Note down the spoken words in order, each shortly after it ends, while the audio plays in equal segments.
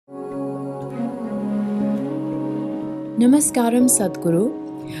Namaskaram Sadhguru.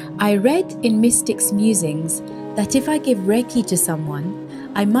 I read in Mystic's Musings that if I give Reiki to someone,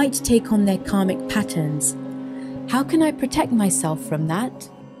 I might take on their karmic patterns. How can I protect myself from that?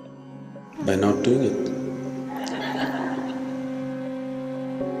 By not doing it.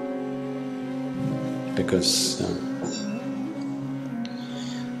 Because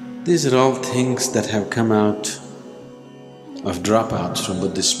these are all things that have come out of dropouts from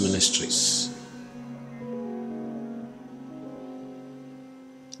Buddhist ministries.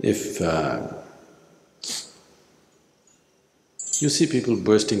 If you see people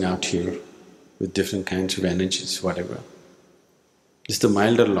bursting out here with different kinds of energies, whatever, it's the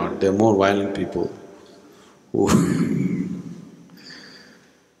milder lot, they're more violent people who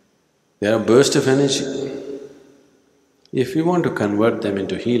they are a burst of energy. If we want to convert them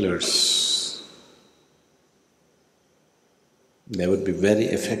into healers, they would be very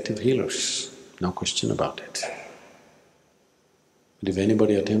effective healers, no question about it. But if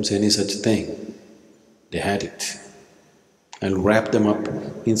anybody attempts any such thing, they had it. I'll wrap them up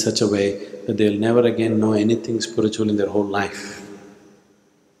in such a way that they'll never again know anything spiritual in their whole life.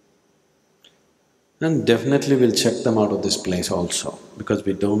 And definitely we'll check them out of this place also, because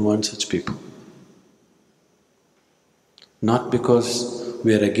we don't want such people. Not because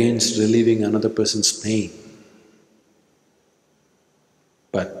we are against relieving another person's pain,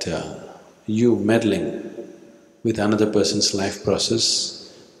 but you meddling with another person's life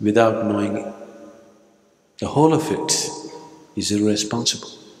process without knowing the whole of it is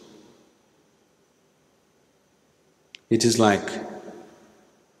irresponsible. It is like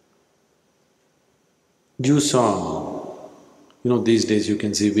you saw, these days you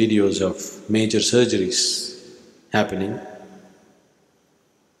can see videos of major surgeries happening.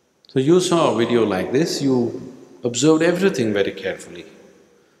 So you saw a video like this, you observed everything very carefully.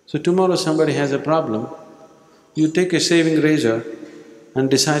 So tomorrow somebody has a problem, you take a shaving razor and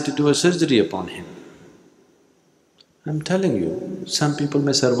decide to do a surgery upon him. I'm telling you, some people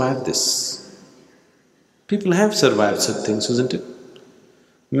may survive this. People have survived such things, isn't it?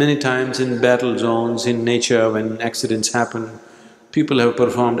 Many times in battle zones, in nature, when accidents happen, people have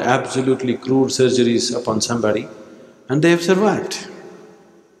performed absolutely crude surgeries upon somebody and they have survived.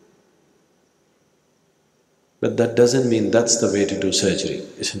 But that doesn't mean that's the way to do surgery,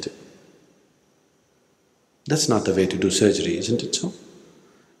 isn't it? That's not the way to do surgery, isn't it so?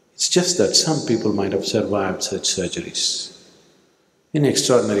 It's just that some people might have survived such surgeries. In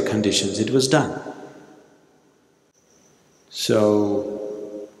extraordinary conditions, it was done.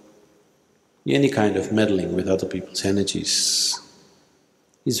 So, any kind of meddling with other people's energies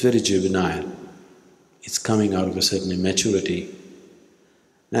is very juvenile. It's coming out of a certain immaturity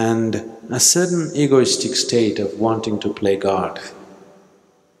and a certain egoistic state of wanting to play God.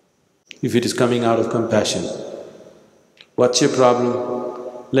 If it is coming out of compassion, what's your problem?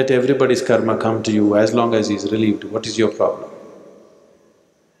 Let everybody's karma come to you as long as he's relieved, what is your problem?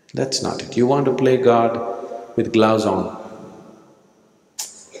 That's not it. You want to play God with gloves on.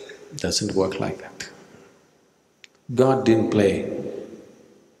 It doesn't work like that. God didn't play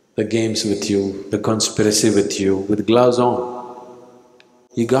the games with you, the conspiracy with you, with gloves on.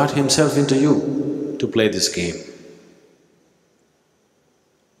 He got himself into you to play this game.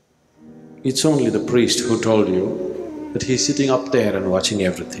 It's only the priest who told you that he's sitting up there and watching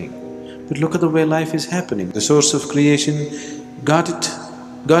everything. But look at the way life is happening. The source of creation got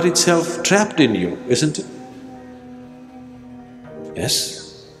itself trapped in you, isn't it?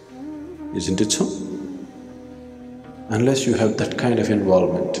 Yes, isn't it so? Unless you have that kind of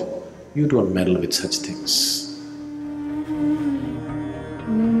involvement, you don't meddle with such things.